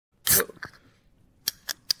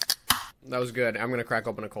That was good. I'm gonna crack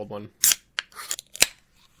open a cold one.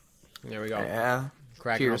 There we go. Yeah.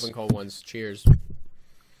 Cracking open cold ones. Cheers.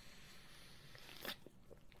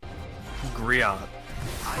 Griot.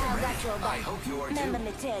 I hope you are too. Let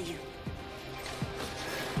me tell you.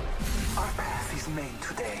 Our path is made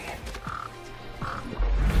today.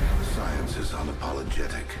 Science is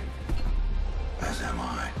unapologetic. As am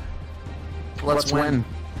I. Let's win.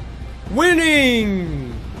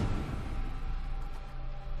 Winning!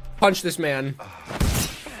 Punch this man.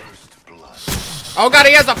 First blood. Oh god,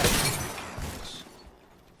 he has a...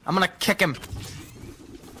 I'm gonna kick him.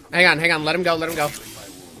 Hang on. Let him go.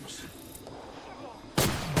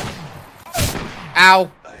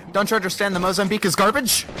 Ow. Don't you understand the Mozambique is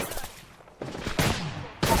garbage?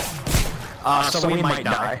 So we might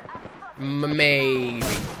die. Maybe.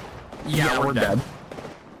 Yeah, we're dead.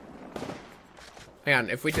 Hang on,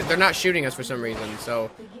 if we they're not shooting us for some reason,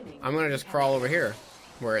 so I'm gonna just crawl over here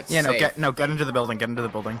where it's safe. Get into the building. Get into the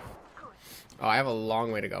building. Oh, I have a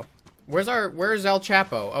long way to go. Where's El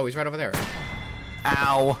Chapo? Oh, he's right over there.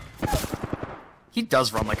 Ow. He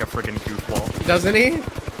does run like a friggin' goofball. Doesn't he?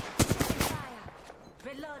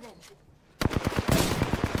 Reloading.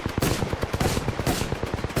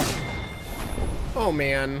 Oh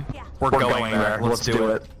man. We're going there. Let's do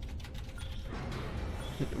it.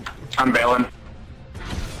 I'm bailing.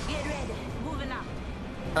 Get ready. Moving up.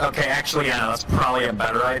 Okay, actually, yeah, that's probably a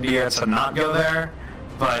better idea to not go there.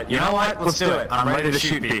 But you know what? Let's do it. I'm ready to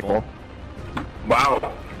shoot people.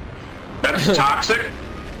 Wow. That's toxic.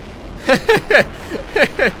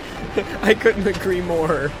 I couldn't agree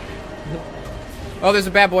more. Oh, there's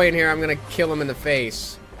a bad boy in here. I'm gonna kill him in the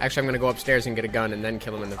face. Actually, I'm gonna go upstairs and get a gun and then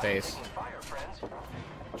kill him in the face.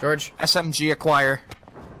 George? SMG acquire.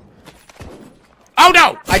 Oh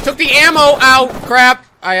no! I took the ammo out! Crap!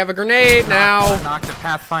 I have a grenade now! Knocked a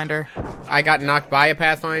Pathfinder. I got knocked by a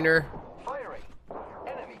Pathfinder. Firing.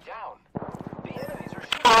 Enemy down. The enemies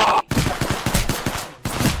are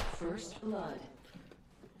First blood.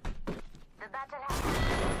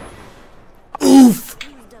 Oof!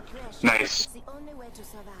 Nice. The only way to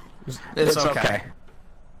survive. It's okay.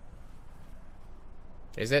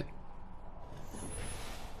 Is it?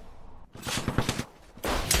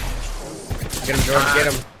 Get him, George, get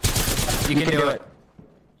him. You can do it.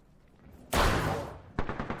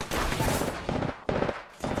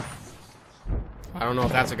 I don't know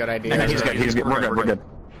if that's a good idea. Yeah, he's good. We're good.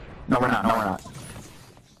 No, we're not.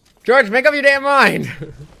 George, make up your damn mind!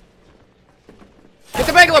 Get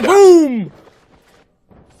the bagel! Boom!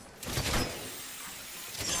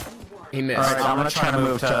 He missed. Alright, I'm gonna try to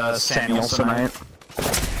move to Samsonite.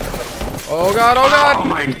 Oh god, oh god! Oh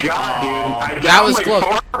my god, dude. That was close.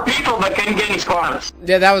 4 people that couldn't get any spawns.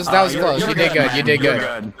 Yeah, that was close. You did good. Man. You did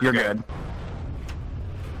good. You're good.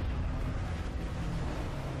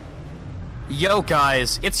 Yo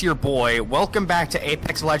guys, it's your boy. Welcome back to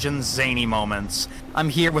Apex Legends Zany Moments. I'm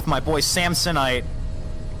here with my boy Samsonite.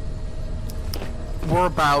 We're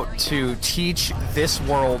about to teach this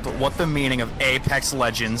world what the meaning of Apex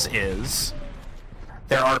Legends is.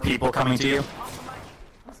 There are people coming to you.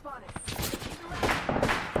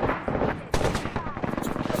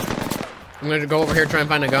 I'm gonna go over here try and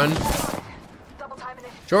find a gun.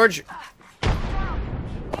 George!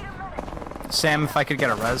 Sam, if I could get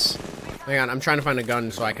a res. Hang on, I'm trying to find a gun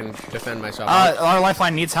so I can defend myself. Our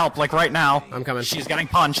lifeline needs help, like right now. I'm coming. She's getting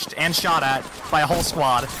punched and shot at by a whole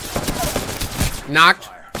squad. Knocked.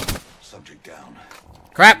 Subject down.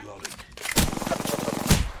 Crap!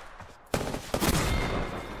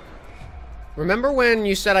 Remember when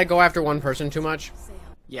you said I go after one person too much?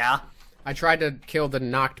 Yeah. I tried to kill the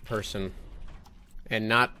knocked person. And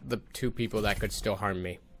not the 2 people that could still harm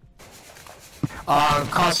me.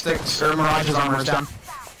 Caustic's or Mirage's armor's down.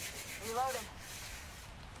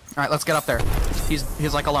 Alright, let's get up there.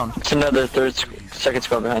 He's like alone. It's another second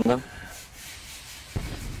squad behind them.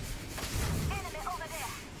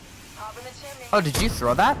 Oh, did you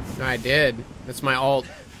throw that? No, I did. That's my ult.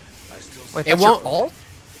 Wait, It that's won't- your ult?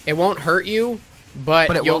 It won't hurt you, but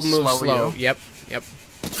it you'll will move slow slow. you. Yep.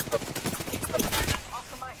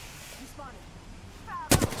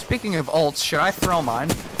 Speaking of ults, should I throw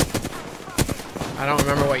mine? I don't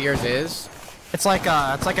remember what yours is. It's like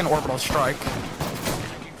an orbital strike.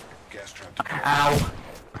 Gas trap. Ow.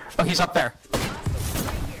 Oh, he's up there.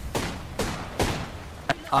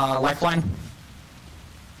 Lifeline.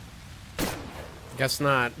 Guess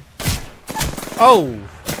not. Oh!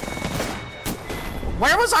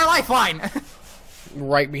 Where was our lifeline?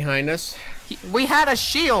 Right behind us. We had a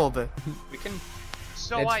shield. We can.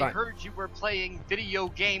 So It's I fine. heard you were playing video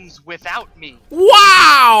games without me.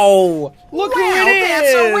 Wow! Look who it is!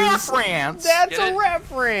 That's a reference. That's Get a it?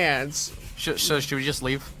 reference. So should we just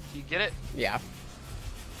leave? You get it? Yeah.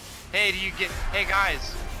 Hey, do you get? Hey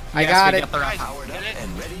guys. I Yes, got we it. get the Guys, power. get it?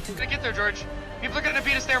 We're gonna get there, George. People are gonna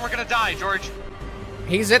beat us there. And we're gonna die, George.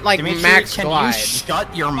 He's at like Dimitri, max can glide. you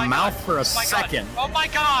shut your Oh my mouth God. for a Oh my God. second? Oh my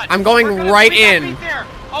God. I'm going We're gonna- right we got in. beat there.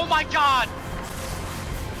 Oh my God.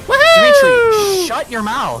 Dimitri, shut your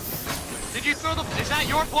mouth. Did you throw the? Is that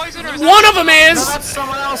your poison or is One that of them No, is. that's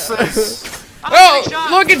someone else's. I'm Oh, getting shot.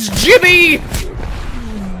 look, it's Jibby.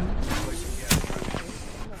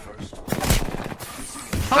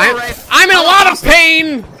 I'm in a lot of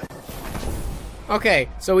pain. Okay,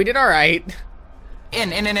 so we did all right.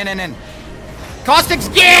 In. Caustic's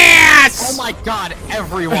gas. Oh my God,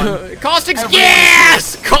 everyone. Caustic's Everyone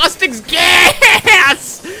gas. Caustic's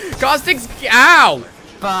gas. Caustic's. Ow.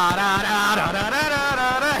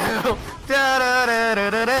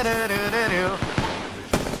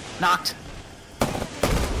 Knocked.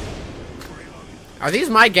 Are these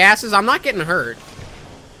my gases? I'm not getting hurt.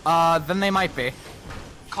 Then they might be.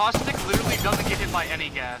 Caustic literally doesn't get hit by any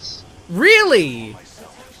gas. Really?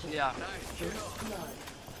 Yeah.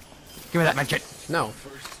 Give me that medkit. No.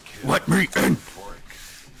 Let me in.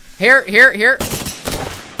 Here. Wait,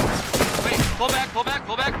 pull back.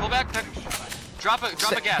 Drop a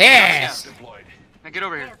gas. Yes. Drop a gas. Now get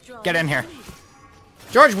over here. Get in here.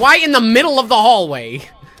 George, why in the middle of the hallway?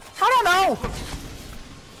 I don't know.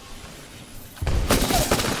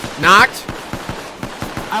 Knocked.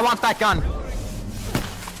 I want that gun.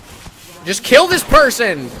 Just kill this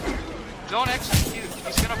person. Don't execute.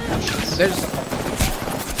 He's gonna push us. There's.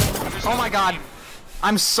 Oh my God.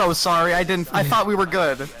 I'm so sorry. I thought we were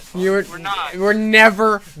good. We're not. We're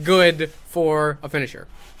never good for a finisher.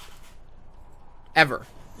 Ever.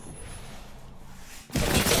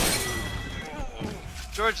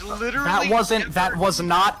 George literally. That was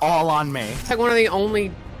not all on me. It's like one of the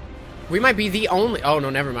only. We might be the only. Oh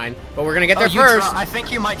no, never mind. But we're gonna get there you first. I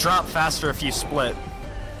think you might drop faster if you split.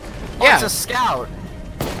 Oh, Yeah. it's a scout.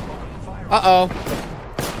 Uh-oh.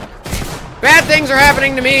 Bad things are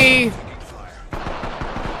happening to me.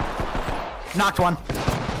 Knocked one.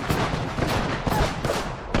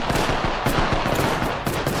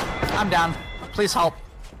 I'm down. Please help.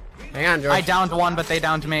 Hang on, George. I downed one, but they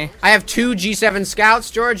downed me. I have 2 G7 scouts,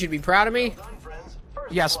 George. You'd be proud of me.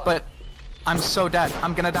 Yes, but I'm so dead.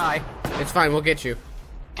 I'm gonna die. It's fine. We'll get you.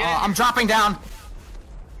 I'm dropping down.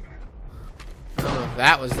 I don't know if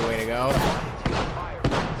that was the way to go.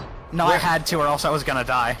 No, I had to, or else I was gonna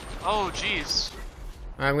die. Oh jeez.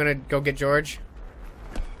 I'm gonna go get George.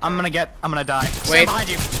 I'm gonna die. Wait. Stand behind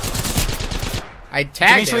you. I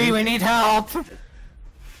tagged Dimitri, him. we need help.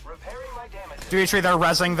 Repairing my damage. Dimitri, they're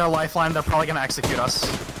rezzing their lifeline. They're probably gonna execute us.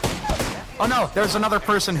 Oh no, there's another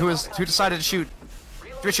person who decided to shoot.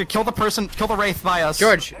 Dimitri, kill the wraith by us.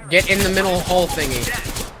 George, get in the middle hole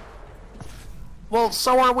thingy. Well,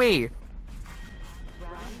 so are we.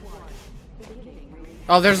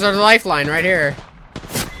 Oh, there's a lifeline right here.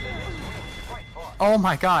 Oh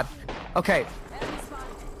my God. Okay.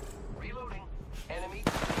 Reloading. Enemy.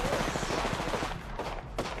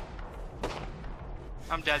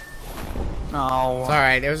 I'm dead. No. It's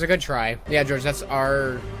alright. It was a good try. Yeah, George, that's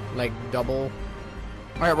our, like, double.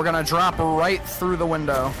 All right, we're gonna drop right through the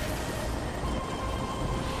window.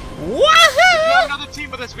 We Woohoo! have another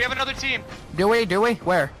team with us. We have another team. Do we?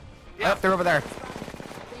 Where? Yeah. Oh, they're over there.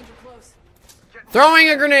 Throwing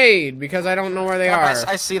a grenade, because I don't know where they Yep, are.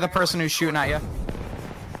 I see the person who's shooting at you.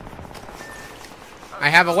 I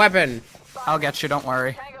have a weapon. I'll get you, don't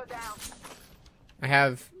worry. I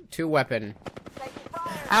have 2 weapon.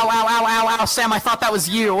 Ow, Sam, I thought that was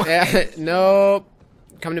you. Nope.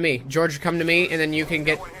 Come to me. George, come to me, and then you can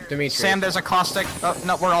get Dimitri. Sam, there's a caustic. Oh,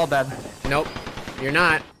 no, we're all dead. Nope. You're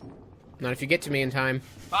not. Not if you get to me in time.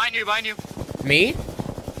 Behind you. Me?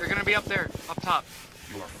 They're gonna be up there, up top.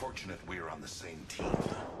 You are fortunate we are on the same team.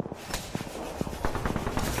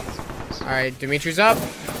 Alright, Dimitri's up.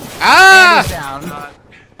 Ah! Andy's down.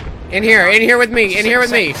 In here with me,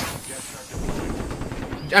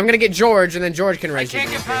 I'm gonna get George, and then George can I raise you.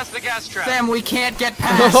 can't get past the gas trap. Sam, we can't get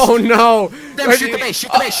past. Oh no! Sam, shoot the base,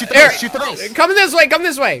 shoot the base, shoot the Here. base, shoot the base. Come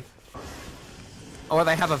this way! Or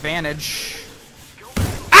they have a vantage.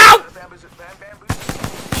 Ow!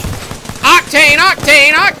 Octane!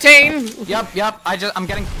 Yep. I'm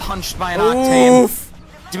getting punched by an octane. Oof.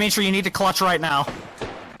 Dimitri, you need to clutch right now.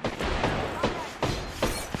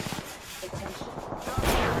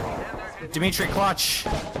 Dimitri, clutch.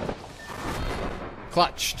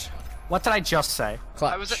 Clutched. What did I just say?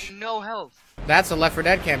 Clutch. I was at no health. That's a Left 4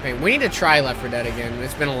 Dead campaign. We need to try Left 4 Dead again.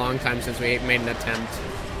 It's been a long time since we made an attempt.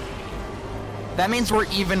 That means we're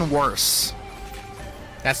even worse.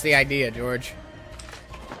 That's the idea, George.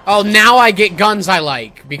 Oh, now I get guns I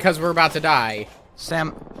like because we're about to die.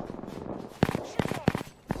 Sam.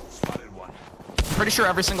 I'm pretty sure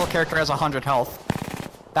every single character has 100 health.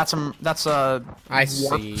 That's a. I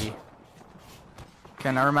warp. see.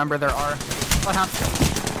 Can I remember there are? Bloodhound.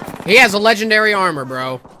 He has a legendary armor,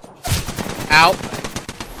 bro. Out.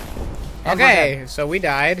 And Okay, so we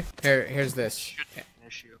died. Here's this. Should be an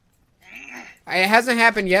issue. It hasn't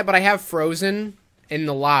happened yet, but I have frozen in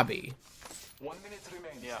the lobby. 1 minute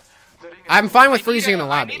remaining. Yeah. I'm fine with I freezing in the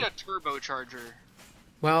I lobby. need a turbocharger.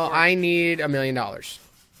 Well, I need $1 million.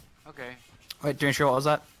 Okay. Wait, Dimitri, what was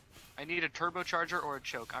that? I need a turbocharger or a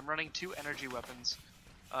choke. I'm running 2 energy weapons.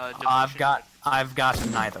 I've got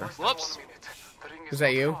neither. Whoops. Is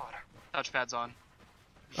that you? Touchpad's on.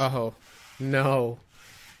 Oh, no.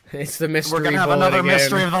 It's the mystery We're gonna have bullet another again.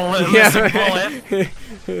 mystery of the Yeah.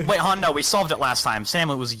 bullet. Wait, hon, no, we solved it last time. Sam,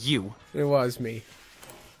 it was you. It was me.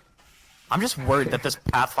 I'm just worried that this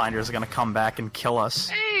Pathfinder is gonna come back and kill us.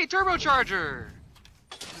 Hey, turbocharger!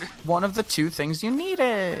 One of the 2 things you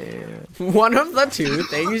needed. One of the 2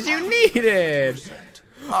 things you needed.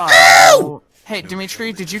 Oh. Hey,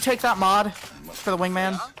 Dimitri, did you take that mod for the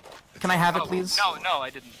wingman? Can I have it, please? No, I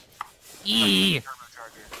didn't. Eee.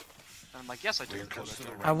 Turbocharger. And I'm like, yes, I took it.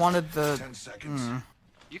 I wanted the. 10 seconds.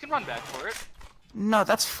 You can run back for it. No,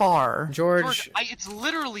 that's far. George, It's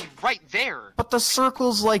literally right there. But the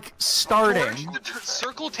circle's like starting. The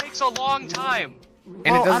circle takes a long time. and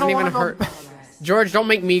Well, it I doesn't don't even wanna go hurt. back. George, don't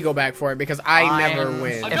make me go back for it because I never I'm-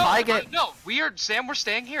 win. If no, I get- no, Sam, we're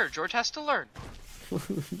staying here. George has to learn.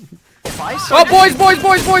 If I Oh,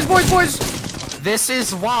 boys! This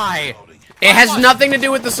is why. It has nothing to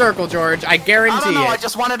do with the circle, George. I I guarantee don't know. I it.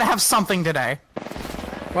 just wanted to have something today.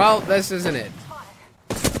 Well, this isn't it.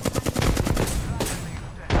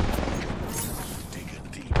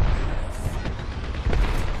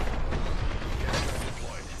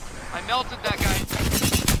 I melted that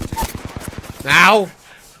guy. Ow!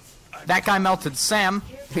 That guy melted Sam.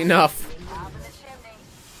 Enough.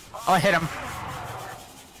 Oh, I hit him.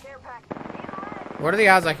 What are the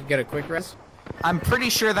odds I could get a quick res? I'm pretty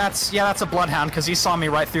sure that's a bloodhound because he saw me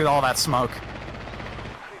right through all that smoke.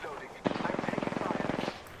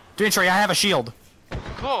 Dimitri, I have a shield.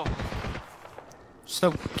 Cool.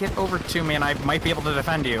 So get over to me and I might be able to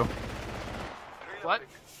defend you. What?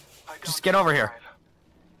 Just get over here.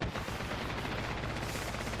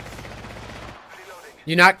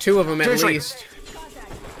 You knocked 2 of them at Dimitri. least.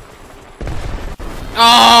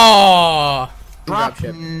 Oh! Drop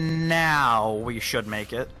Dropship. now. We should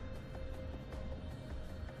make it.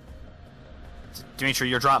 Dimitri,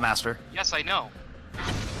 you're drop master. Yes, I know.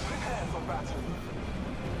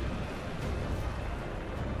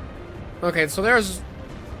 Okay, so there's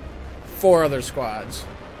 4 other squads.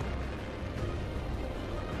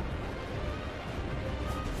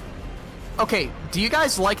 Okay, do you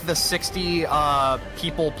guys like the 60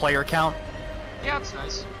 people player count? Yeah, it's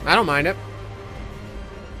nice. I don't mind it.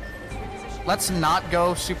 Let's not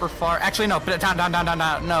go super far. Actually, no. Put it down. No.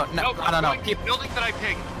 Nope, I don't know. Keep building that I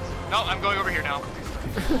pinged. No, I'm going over here now.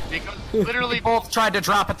 Because literally Both tried to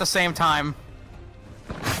drop at the same time.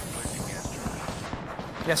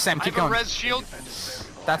 Yes, Sam, I keep have a going. res shield.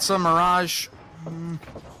 That's a mirage.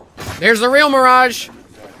 There's the real Mirage.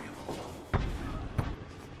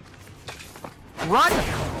 Run!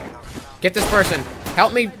 Get this person.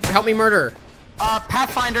 Help me murder.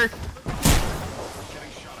 Pathfinder.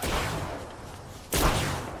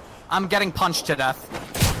 I'm getting punched to death.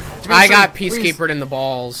 I got Please. Peacekeepered in the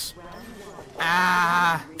balls.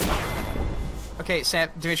 Ah. Okay, Sam,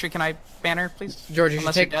 Dimitri, can I banner, please? George, you should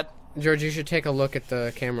Unless take you're dead. George, you should take a look at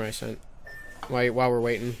the camera I sent. While we're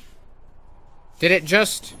waiting. Did it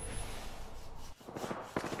just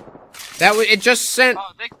it just sent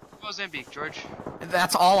Oh, they Mozambique, George.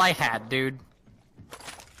 That's all I had, dude.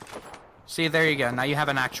 See, there you go. Now you have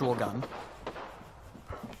an actual gun.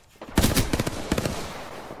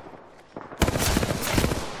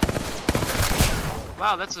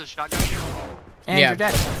 Wow, that's a shotgun. And Yeah. you're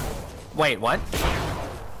dead. Wait, what?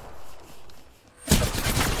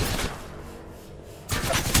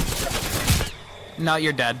 No,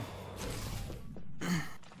 you're dead.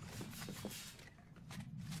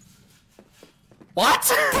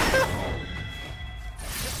 What?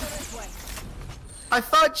 I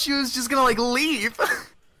thought she was just gonna, like, leave.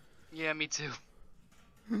 Yeah, me too.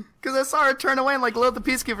 Because I saw her turn away and, like, load the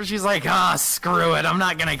Peacekeeper. She's like, ah, screw it. I'm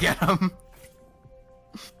not gonna get him.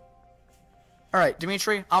 Alright,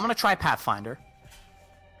 Dimitri, I'm gonna try Pathfinder.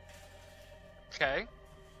 Okay.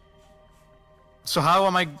 So how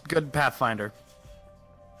am I good Pathfinder?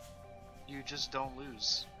 You just don't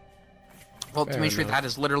lose. Well, Fair Dimitri, enough. that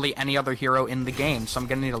is literally any other hero in the game, so I'm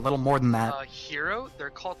gonna need a little more than that. Hero? They're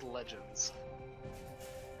called legends.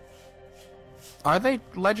 Are they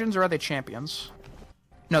legends or are they champions?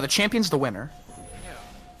 No, the champion's the winner.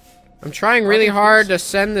 I'm trying really hard to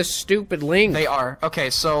send this stupid link. They are. Okay,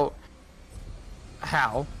 so...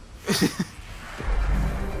 How?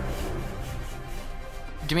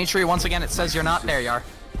 Dimitri, once again, it says you're not there, you are.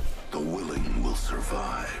 The willing will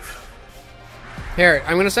survive. Here,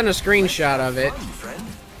 I'm gonna send a screenshot of it.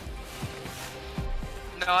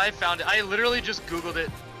 No, I found it. I literally just Googled it.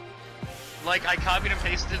 Like, I copied and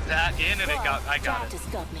pasted that in, and I got Try it. to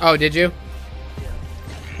stop me. Oh, did you?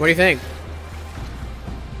 What do you think?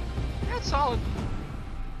 Yeah, it's solid.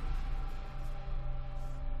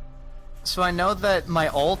 So I know that my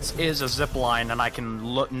ult is a zip line, and I can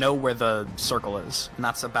know where the circle is, and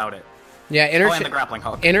that's about it. Yeah, Oh, and the grappling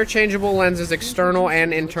hook. interchangeable lenses, external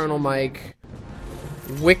and internal mic.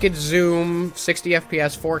 Wicked zoom, 60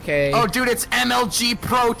 FPS, 4K. Oh, dude, it's MLG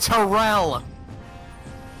Pro Terrell!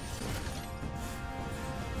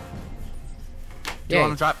 Do you Yay.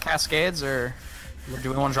 want to drop Cascades, or do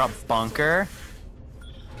we want to drop Bunker?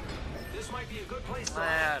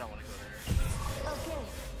 I don't want to go there. Okay.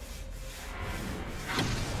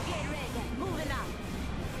 Get ready. Moving out.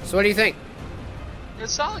 So what do you think?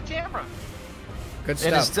 It's a solid camera. Good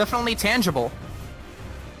It is stuff. definitely tangible.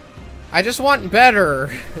 I just want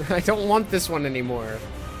better. I don't want this one anymore.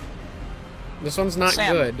 This one's not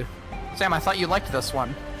Sam. good. Sam, I thought you liked this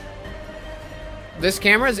one. This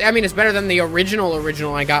camera is, I mean, it's better than the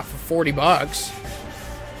original I got for 40 bucks.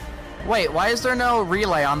 Wait, why is there no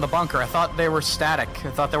relay on the bunker? I thought they were static. I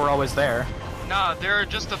thought they were always there. Nah, there are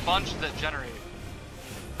just a bunch that generate.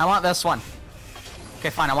 I want this one. Okay,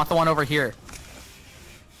 fine. I want the one over here.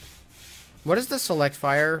 What is the select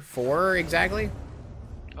fire for exactly?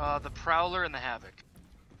 The Prowler and the Havoc.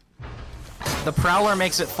 The Prowler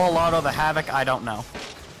makes it full auto. The Havoc, I don't know.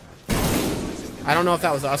 I don't know if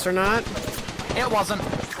that was us or not. It wasn't.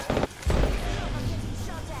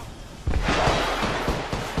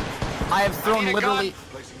 I have I thrown need a literally... gun.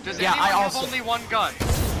 Does Yeah, anyone I have also- only one gun?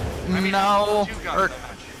 mean, No. 2 guns.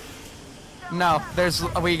 No, there's...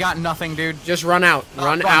 We got nothing, dude. Just run out.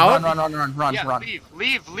 Run out. Run, Yeah, run.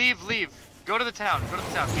 leave. Go to the town.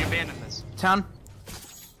 We abandon this. Town?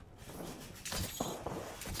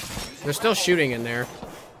 They're still shooting in there.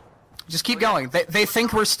 Just keep going. They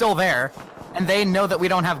think we're still there, and they know that we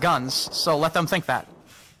don't have guns, so let them think that.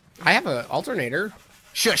 I have an alternator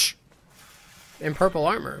Shush! in purple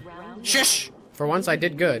armor. Shush! For once, I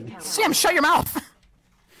did good. Sam, shut your mouth!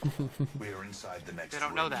 We are inside the next They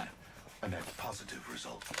don't know ring. that. A net positive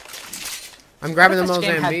result. I'm grabbing the This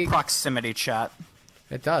game had Mozambique. proximity chat.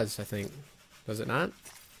 It does, I think. Does it not?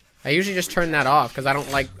 I usually just turn that off because I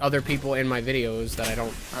don't like other people in my videos that I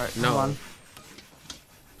don't Alright, know. hold on.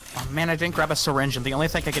 Oh man, I didn't grab a syringe, and the only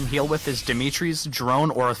thing I can heal with is Dimitri's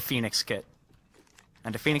drone or a Phoenix kit.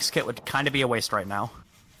 And a Phoenix kit would kind of be a waste right now.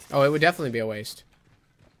 Oh, it would definitely be a waste.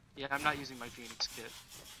 Yeah, I'm not using my Phoenix kit.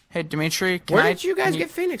 Hey, Dimitri, can Where I... did you guys can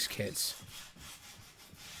get Phoenix kits?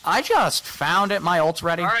 I just found it. My ult's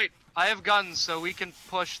ready. Alright, I have guns, so we can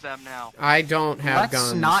push them now. I don't have Let's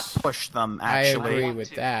guns. not push them, I actually. agree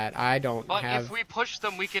with that. I don't But have. if we push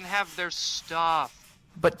them, we can have their stuff.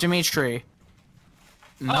 But Dimitri...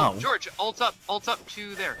 No. Oh, George, ult up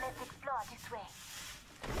to there.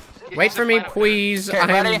 Get Wait your for me, zip line up there. please. Okay,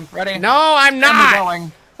 I'm... ready? No, I'm Sam, we're not.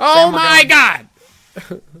 going. Oh Sam, we're my going. God!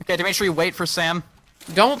 Okay, Dimitri, wait for Sam.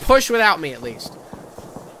 Don't push without me, at least.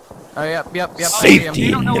 Oh, yep. They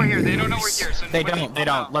don't know we're here. They don't know we're here. So They when don't. pull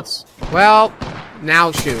out- Let's... Well,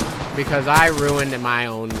 now shoot, because I ruined my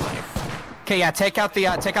own life. Okay, yeah, take out the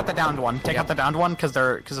downed one. Take out the downed one, because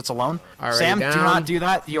it's alone. Already Sam, down. do not do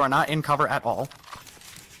that. You are not in cover at all.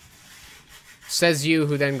 Says you,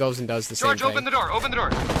 who then goes and does the George, same thing. open the door. Open the door.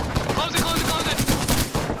 Close it.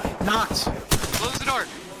 Not. Close the door.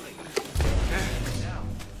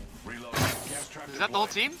 Is that the whole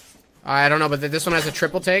team? I don't know, but this one has a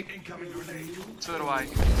triple take. So do I.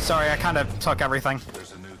 Sorry, I kind of took everything.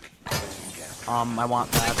 I want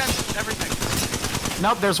I think that. that's everything.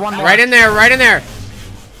 Nope, there's one more. Right in there, right in there.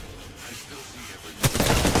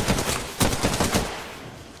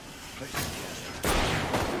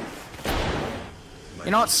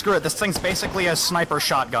 You know what? Screw it. This thing's basically a sniper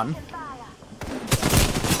shotgun.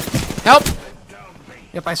 Help!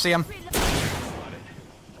 Yep, I see him.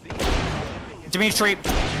 Dimitri.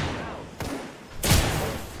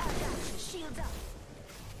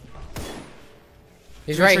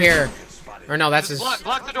 He's right here. Or no, that's his. Just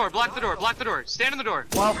block the door. Block the door. Stand in the door.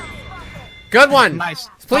 Well, Good one. nice.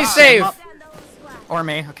 Please Ah, save. up. Or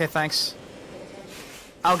me. Okay, thanks.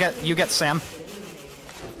 You get Sam.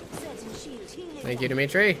 Thank you,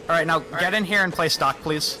 Dimitri. All right, now get in here and play stock,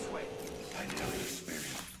 please.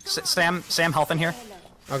 Sam, health in here.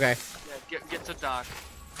 Okay. Yeah, get to Doc.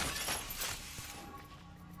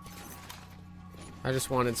 I just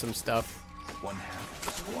wanted some stuff.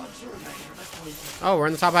 Oh, we're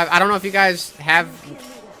in the top 5. I don't know if you guys have,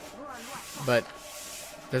 but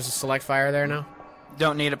there's a select fire there now.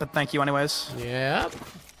 Don't need it, but thank you anyways. Yep.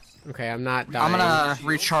 Okay, I'm not dying. I'm gonna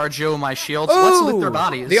recharge you with my shields. Ooh, Let's loot their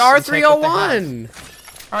bodies. The and take what they R301.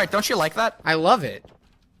 have. All right, don't you like that? I love it.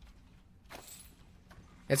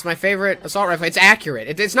 It's my favorite assault rifle. It's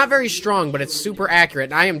accurate. It's not very strong, but it's super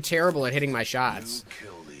accurate, and I am terrible at hitting my shots.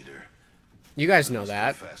 You guys know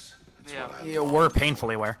that. Yeah. We're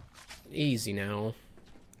painfully aware. Easy now.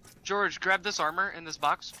 George, grab this armor in this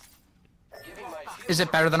box. Is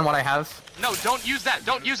it better than what I have? No, don't use that.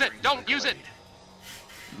 Don't use it. Don't use it.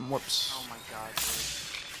 Whoops. Oh my god.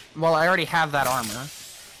 Dude. Well, I already have that armor.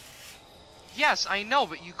 Yes, I know,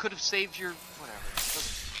 but you could have saved your whatever.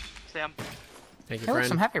 Sam. Thank you, Hey, look, friend.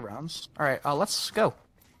 some heavy rounds. All right, let's go.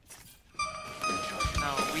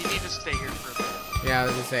 No, we need to stay here for a bit. Yeah, I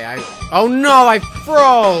was gonna say, Oh no, I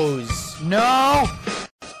froze! No!